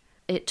much.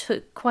 It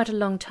took quite a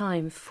long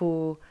time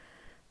for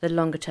the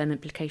longer term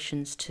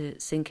implications to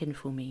sink in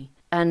for me.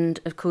 And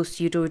of course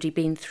you'd already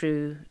been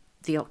through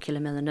the ocular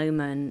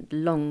melanoma and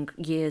long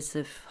years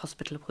of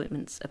hospital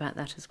appointments about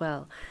that as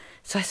well.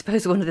 So I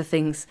suppose one of the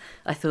things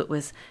I thought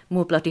was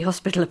more bloody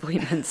hospital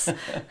appointments.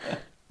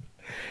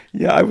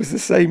 Yeah, I was the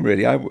same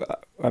really.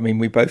 I mean,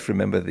 we both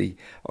remember the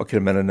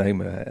ocular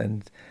melanoma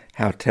and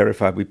how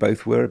terrified we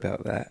both were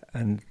about that.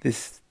 And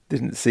this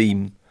didn't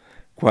seem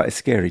quite as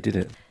scary, did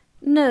it?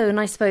 No, and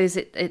I suppose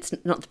it's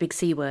not the big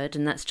C word,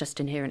 and that's just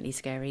inherently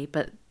scary.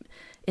 But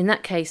in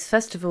that case,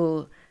 first of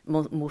all,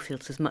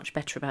 Moorfields was much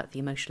better about the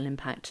emotional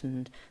impact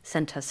and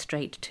sent us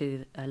straight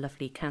to a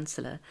lovely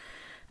counsellor.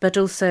 But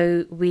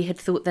also, we had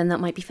thought then that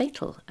might be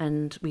fatal,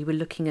 and we were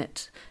looking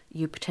at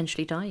you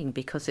potentially dying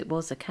because it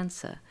was a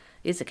cancer,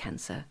 is a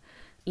cancer.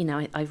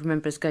 I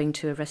remember us going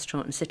to a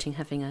restaurant and sitting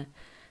having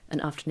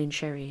an afternoon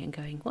sherry and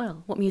going,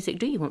 well, what music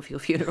do you want for your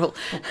funeral?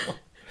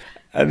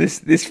 And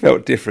this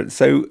felt different.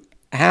 So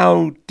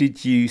how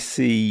did you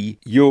see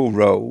your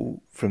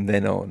role from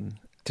then on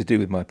to do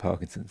with my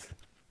Parkinson's?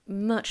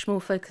 Much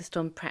more focused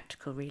on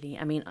practical, really.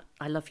 I mean,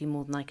 I love you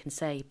more than I can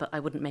say, but I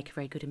wouldn't make a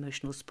very good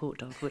emotional support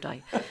dog, would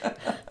I?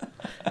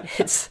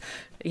 It's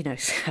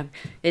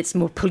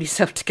more pull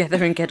yourself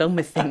together and get on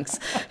with things.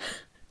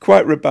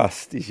 Quite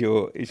robust is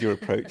your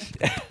approach.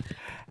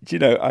 Do you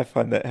know, I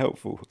find that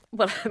helpful.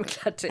 Well, I'm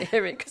glad to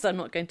hear it because I'm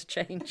not going to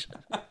change.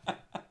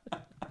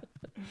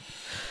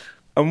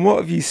 And what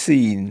have you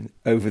seen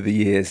over the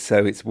years?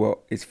 So it's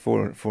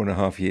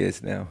 4.5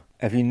 years now.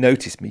 Have you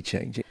noticed me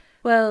changing?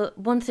 Well,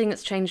 one thing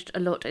that's changed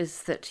a lot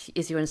is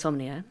your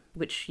insomnia,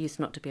 which used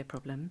not to be a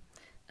problem.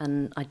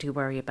 And I do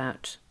worry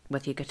about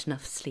whether you get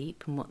enough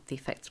sleep and what the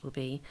effects will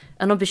be.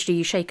 And obviously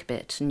you shake a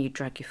bit and you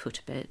drag your foot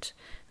a bit.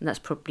 And that's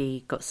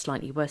probably got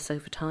slightly worse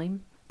over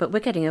time. But we're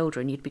getting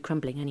older and you'd be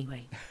crumbling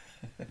anyway.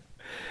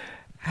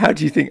 How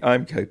do you think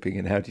I'm coping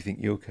and how do you think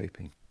you're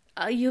coping?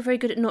 You're very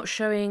good at not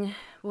showing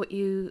what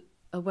you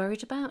are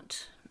worried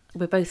about.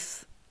 We're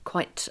both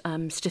quite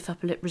stiff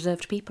upper lip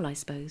reserved people, I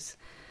suppose.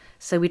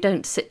 So we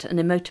don't sit and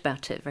emote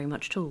about it very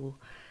much at all.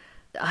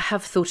 I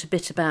have thought a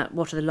bit about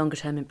what are the longer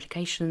term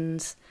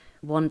implications.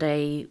 One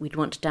day we'd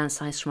want to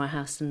downsize from our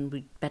house and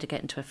we'd better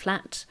get into a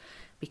flat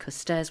because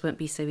stairs won't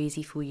be so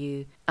easy for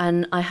you.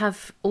 And I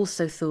have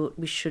also thought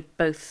we should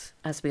both,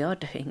 as we are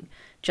doing,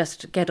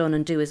 just get on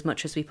and do as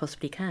much as we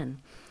possibly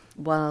can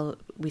while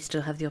we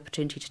still have the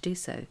opportunity to do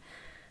so.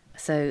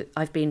 So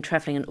I've been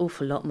travelling an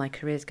awful lot. My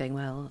career's going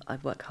well. I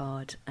work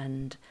hard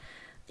and,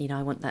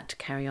 I want that to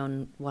carry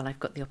on while I've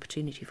got the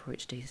opportunity for it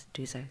to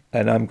do so.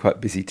 And I'm quite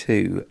busy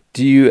too.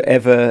 Do you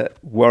ever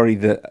worry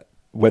that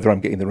whether I'm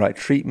getting the right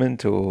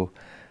treatment or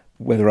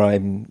whether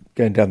I'm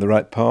going down the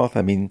right path?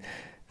 I mean,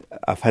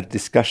 I've had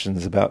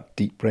discussions about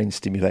deep brain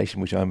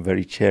stimulation, which I'm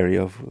very chary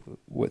of.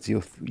 What's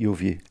your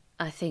view?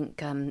 I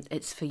think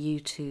it's for you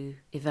to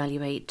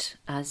evaluate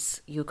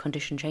as your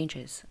condition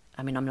changes.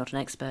 I mean, I'm not an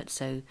expert,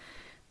 so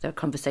there are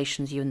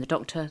conversations you and the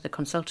doctor, the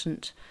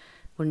consultant,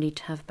 will need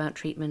to have about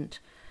treatment.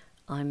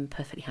 I'm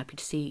perfectly happy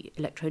to see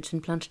electrodes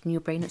implanted in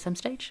your brain at some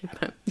stage.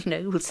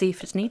 We'll see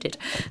if it's needed.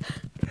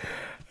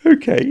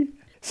 Okay.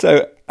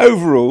 So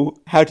overall,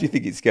 how do you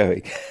think it's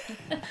going?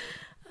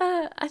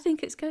 I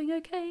think it's going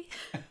okay.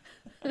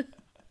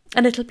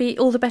 And it'll be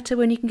all the better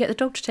when you can get the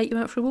dog to take you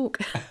out for a walk.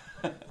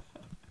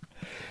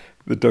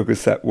 The dog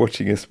has sat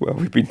watching us while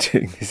we've been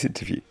doing this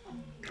interview.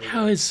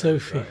 How is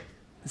Sophie?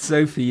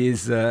 Sophie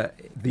is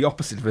the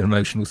opposite of an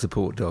emotional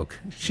support dog.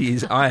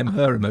 I am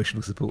her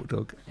emotional support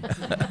dog.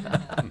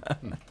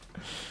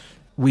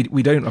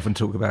 We don't often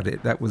talk about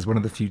it. That was one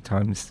of the few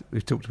times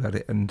we've talked about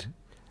it, and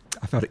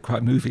I found it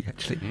quite moving,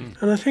 actually.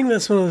 And I think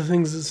that's one of the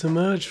things that's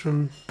emerged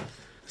from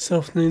this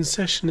afternoon's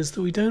session, is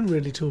that we don't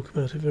really talk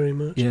about it very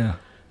much. Yeah.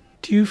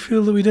 Do you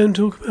feel that we don't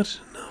talk about it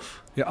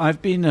enough? Yeah,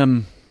 I've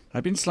been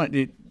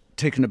slightly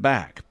taken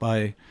aback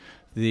by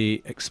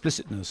the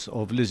explicitness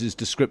of Liz's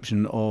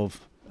description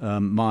of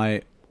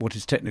my what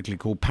is technically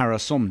called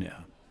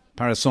parasomnia.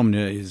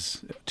 Parasomnia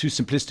is too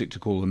simplistic to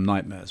call them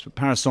nightmares, but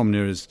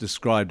parasomnia is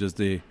described as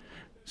the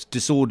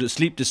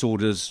sleep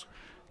disorders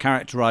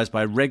characterized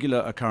by regular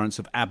occurrence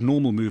of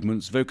abnormal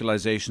movements,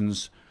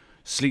 vocalizations,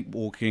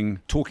 sleepwalking,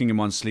 talking in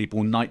one's sleep,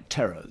 or night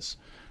terrors,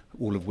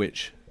 all of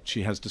which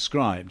she has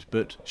described,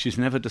 but she's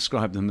never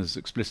described them as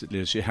explicitly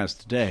as she has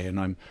today, and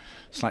I'm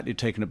slightly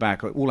taken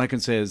aback. All I can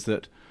say is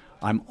that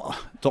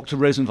Dr.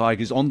 Rosenweig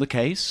is on the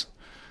case.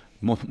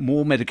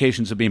 More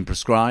medications are being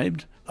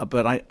prescribed,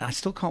 but I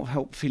still can't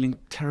help feeling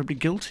terribly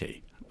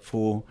guilty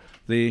for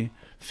the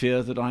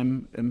fear that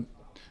I'm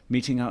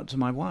meting out to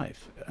my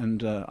wife.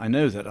 And I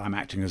know that I'm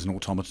acting as an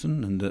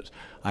automaton and that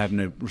I have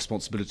no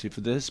responsibility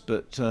for this,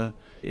 but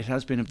it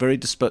has been a very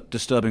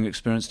disturbing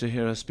experience to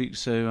hear her speak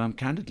so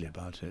candidly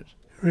about it.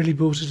 Really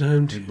brought it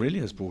home to you. It really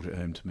has brought it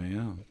home to me,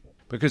 yeah.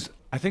 Because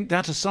I think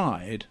that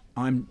aside,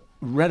 I'm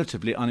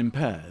relatively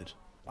unimpaired.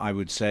 I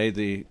would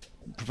say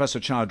Professor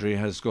Chowdhury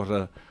has got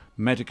a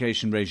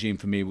medication regime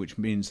for me, which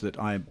means that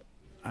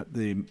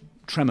the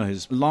tremor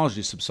has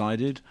largely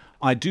subsided.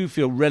 I do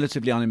feel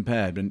relatively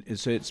unimpaired, and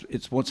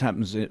it's what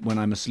happens when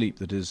I'm asleep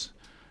that is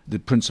the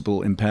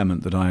principal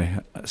impairment that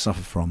I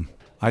suffer from.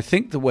 I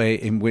think the way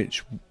in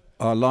which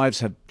our lives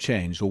have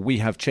changed, or we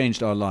have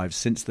changed our lives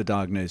since the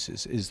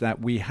diagnosis, is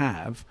that we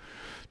have,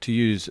 to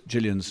use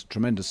Gillian's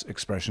tremendous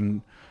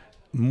expression,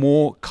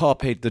 more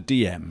carpe the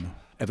diem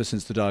ever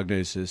since the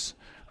diagnosis.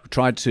 We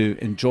tried to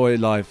enjoy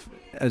life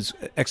as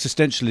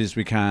existentially as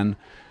we can.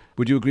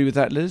 Would you agree with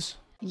that, Liz?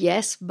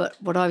 Yes, but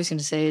what I was going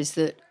to say is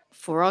that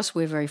for us,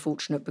 we're very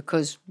fortunate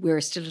because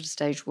we're still at a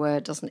stage where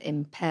it doesn't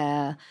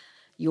impair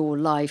your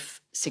life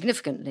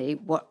significantly.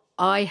 What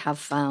I have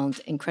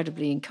found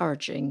incredibly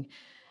encouraging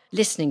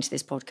listening to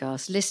this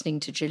podcast, listening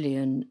to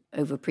Gillian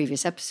over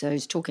previous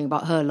episodes, talking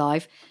about her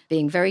life,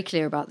 being very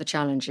clear about the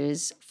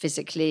challenges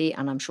physically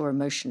and I'm sure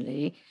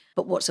emotionally.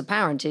 But what's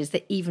apparent is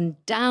that even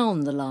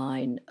down the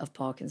line of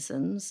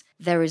Parkinson's,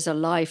 there is a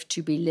life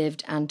to be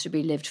lived and to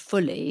be lived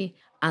fully.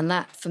 And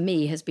that, for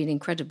me, has been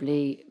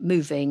incredibly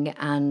moving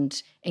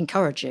and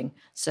encouraging.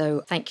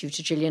 So thank you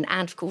to Gillian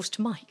and, of course,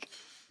 to Mike.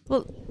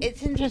 Well,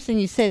 it's interesting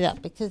you say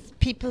that because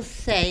people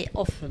say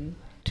often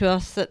to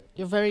us that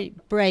you're very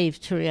brave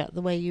to react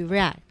the way you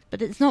react.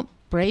 But it's not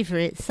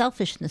bravery, it's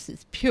selfishness.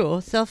 It's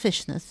pure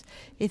selfishness.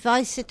 If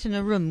I sit in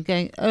a room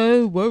going,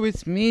 oh, woe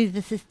is me,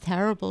 this is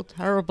terrible,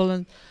 terrible,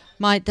 and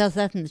Mike does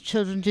that and the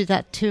children do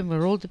that too and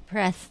we're all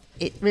depressed,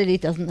 it really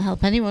doesn't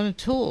help anyone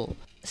at all.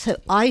 So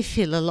I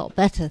feel a lot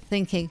better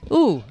thinking,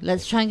 ooh,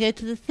 let's try and go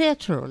to the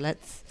theatre, or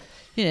let's,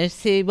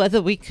 see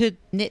whether we could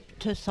nip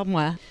to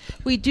somewhere.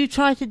 We do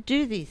try to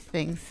do these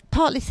things,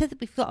 partly so that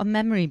we've got a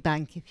memory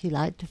bank, if you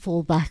like, to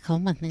fall back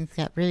on when things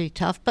get really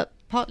tough, but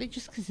partly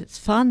just because it's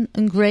fun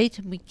and great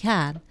and we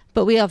can.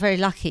 But we are very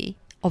lucky,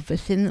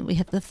 obviously, in that we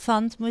have the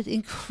funds. We're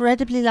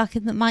incredibly lucky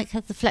that Mike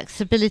has the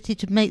flexibility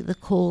to make the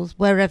calls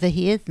wherever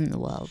he is in the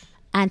world.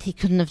 And he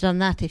couldn't have done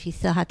that if he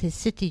still had his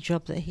city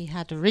job that he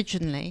had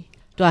originally.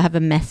 Do I have a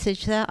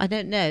message there? I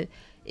don't know.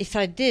 If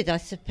I did, I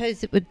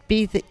suppose it would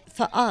be that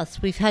for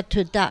us, we've had to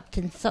adapt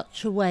in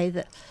such a way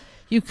that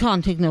you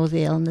can't ignore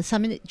the illness. I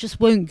mean, it just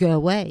won't go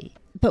away.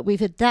 But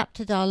we've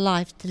adapted our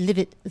life to live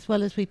it as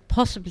well as we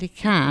possibly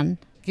can,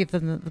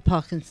 given that the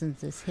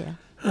Parkinson's is here.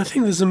 I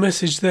think there's a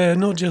message there,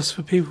 not just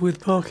for people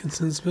with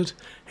Parkinson's, but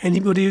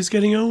anybody who's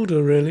getting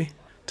older, really,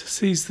 to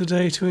seize the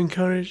day to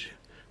encourage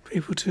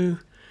people to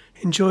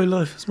enjoy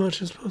life as much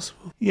as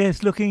possible.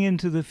 Yes, looking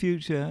into the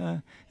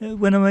future.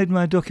 When I made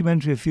my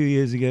documentary a few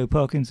years ago,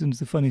 Parkinson's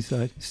The Funny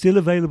Side, still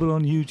available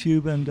on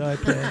YouTube and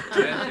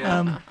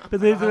iPlayer. But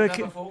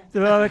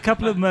there are a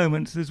couple of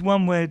moments. There's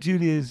one where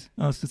Julie is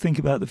asked to think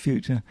about the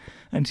future,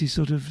 and she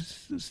sort of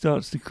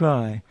starts to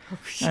cry.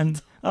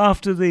 And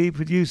after the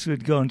producer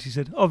had gone, she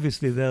said,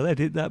 obviously they'll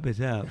edit that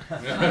bit out.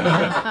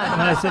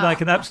 And I said, I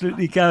can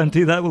absolutely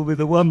guarantee that will be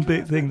the one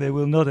big thing they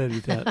will not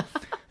edit out.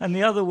 And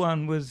the other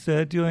one was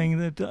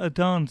during a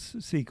dance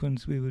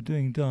sequence. We were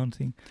doing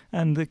dancing,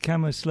 and the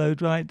camera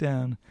slowed right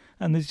down.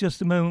 And there's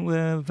just a moment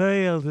where a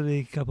very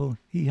elderly couple,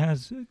 he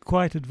has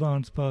quite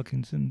advanced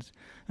Parkinson's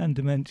and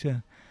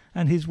dementia,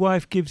 And his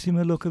wife gives him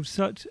a look of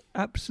such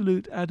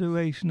absolute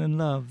adoration and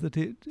love that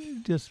it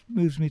just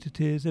moves me to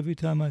tears every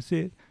time I see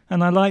it.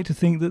 And I like to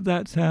think that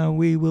that's how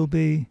we will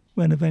be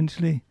when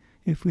eventually,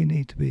 if we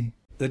need to be.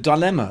 The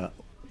dilemma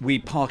we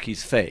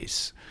Parkies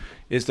face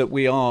is that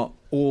we are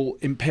all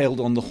impaled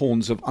on the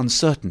horns of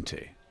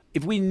uncertainty.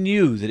 If we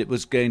knew that it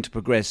was going to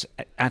progress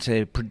at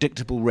a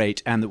predictable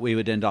rate and that we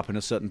would end up in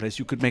a certain place,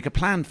 you could make a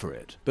plan for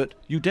it. But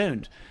you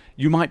don't.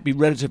 You might be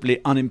relatively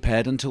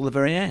unimpaired until the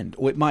very end,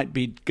 or it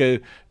might go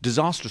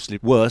disastrously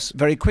worse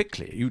very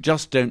quickly. You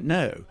just don't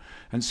know.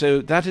 And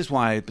so that is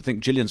why I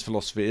think Gillian's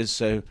philosophy is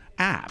so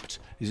apt,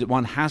 is that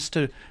one has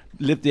to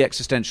live the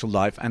existential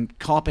life and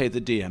carpe the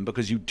diem,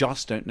 because you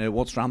just don't know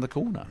what's round the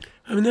corner.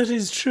 I mean, that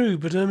is true,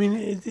 but I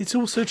mean, it's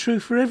also true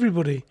for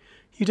everybody.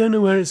 You don't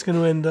know where it's going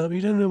to end up.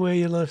 You don't know where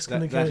your life's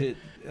going to go.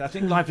 I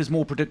think life is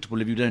more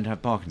predictable if you don't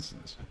have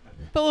Parkinson's.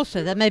 But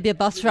also, there may be a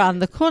bus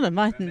round the corner,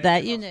 mightn't there?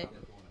 You know.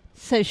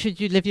 So should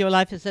you live your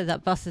life as though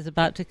that bus is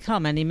about to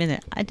come any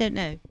minute? I don't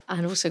know.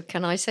 And also,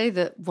 can I say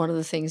that one of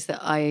the things that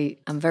I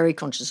am very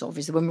conscious of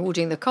is that when we're all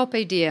doing the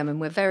Carpe Diem and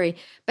we're very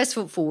best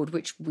foot forward,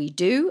 which we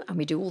do, and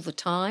we do all the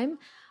time,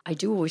 I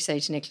do always say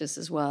to Nicholas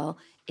as well,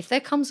 if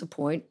there comes a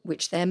point,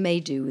 which there may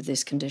do with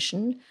this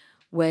condition,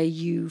 where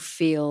you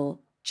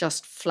feel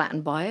just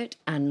flattened by it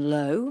and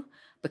low,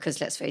 because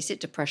let's face it,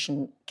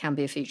 depression can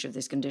be a feature of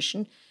this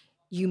condition,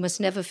 you must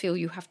never feel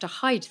you have to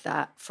hide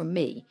that from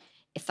me.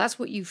 If that's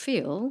what you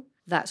feel,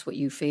 that's what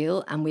you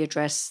feel, and we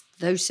address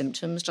those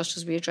symptoms just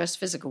as we address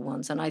physical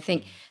ones. And I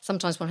think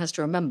sometimes one has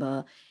to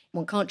remember,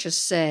 one can't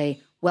just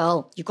say,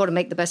 well, you've got to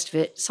make the best of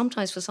it.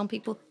 Sometimes for some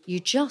people, you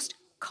just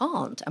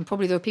can't. And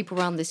probably there are people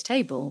around this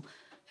table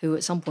who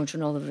at some point or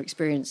another have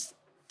experienced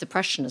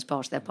depression as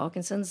part of their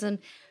Parkinson's, and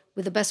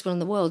with the best will in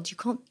the world, you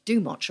can't do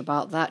much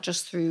about that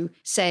just through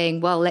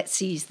saying, well, let's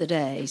seize the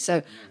day.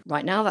 So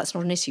right now, that's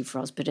not an issue for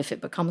us. But if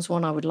it becomes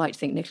one, I would like to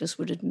think Nicholas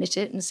would admit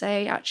it and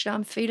say, actually,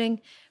 I'm feeling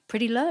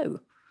pretty low.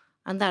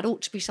 And that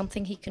ought to be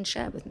something he can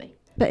share with me.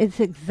 But it's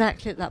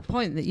exactly at that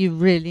point that you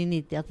really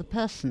need the other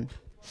person.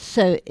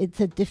 So it's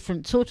a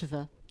different sort of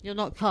you're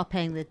not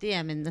carping the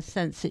diem in the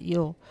sense that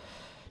you're,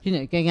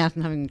 going out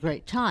and having a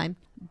great time,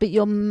 but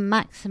you're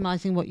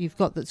maximising what you've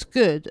got that's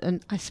good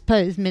and, I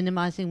suppose,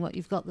 minimising what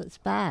you've got that's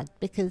bad,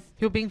 because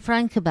you're being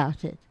frank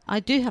about it. I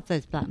do have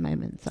those black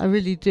moments. I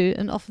really do.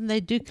 And often they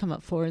do come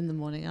at 4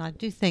 a.m. and I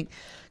do think,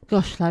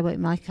 gosh, shall I wake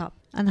Mike up?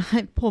 And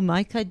poor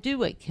Mike, I do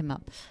wake him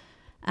up.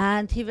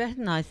 And he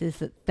recognises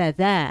that they're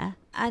there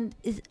and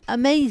is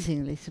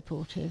amazingly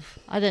supportive.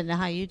 I don't know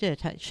how you do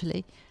it,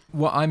 actually.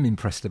 What I'm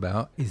impressed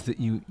about is that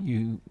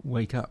you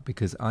wake up,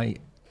 because I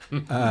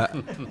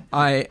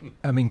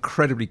am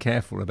incredibly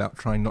careful about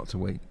trying not to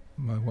wake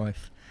my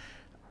wife.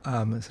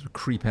 I sort of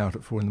creep out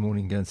at 4 a.m.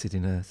 and go and sit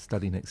in her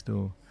study next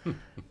door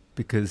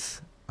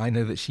because I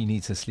know that she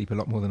needs her sleep a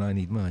lot more than I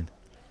need mine.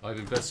 I've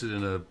invested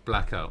in a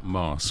blackout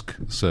mask,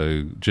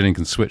 so Gillian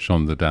can switch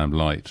on the damn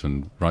light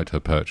and write her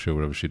poetry or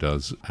whatever she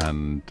does,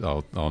 and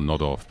I'll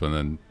nod off, and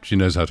then she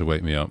knows how to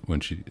wake me up when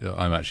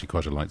I'm actually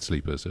quite a light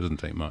sleeper, so it doesn't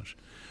take much.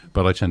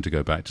 But I tend to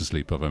go back to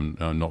sleep if I'm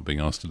not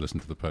being asked to listen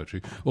to the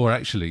poetry. Or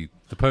actually,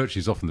 the poetry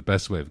is often the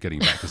best way of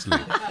getting back to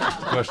sleep.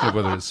 It's a question of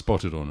whether it's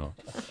spotted or not.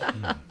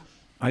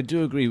 I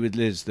do agree with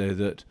Liz, though,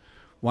 that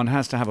one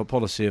has to have a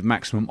policy of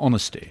maximum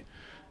honesty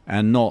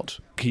and not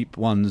keep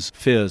one's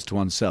fears to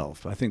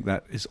oneself. I think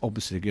that is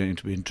obviously going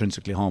to be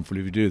intrinsically harmful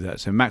if you do that.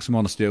 So maximum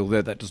honesty,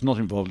 although that does not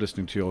involve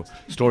listening to your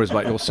stories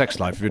about your sex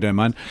life, if you don't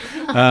mind.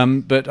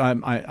 But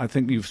I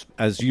think you've,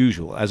 as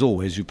usual, as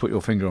always, you put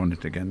your finger on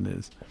it again,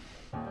 Liz.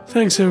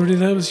 Thanks, everybody.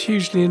 That was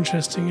hugely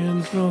interesting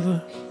and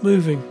rather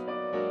moving.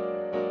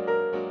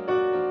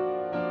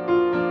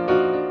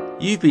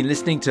 You've been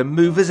listening to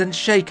Movers and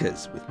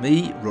Shakers with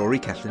me, Rory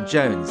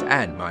Catlin-Jones,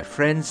 and my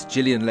friends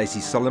Gillian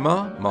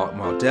Lacey-Solomar, Mark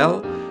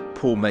Mardell,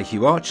 Paul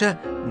Mayhew-Archer,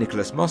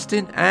 Nicholas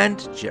Mostyn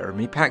and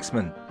Jeremy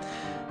Paxman.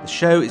 The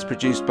show is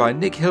produced by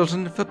Nick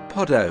Hilton for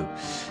Poddo.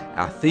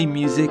 Our theme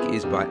music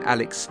is by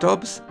Alex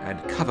Stobbs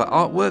and cover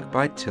artwork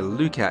by Till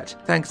Lucat.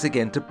 Thanks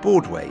again to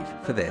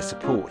Boardwave for their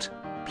support.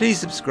 Please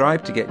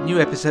subscribe to get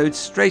new episodes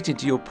straight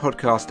into your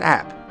podcast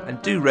app, and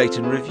do rate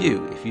and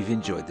review if you've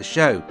enjoyed the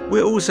show.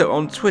 We're also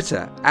on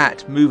Twitter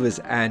at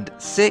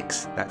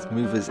 @MoversAnd6, that's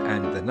Movers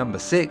and the number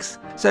 6.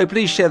 So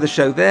please share the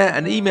show there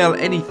and email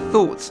any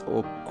thoughts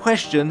or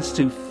questions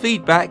to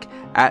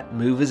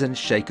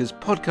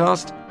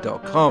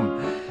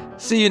feedback@moversandShakersPodcast.com.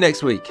 See you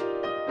next week.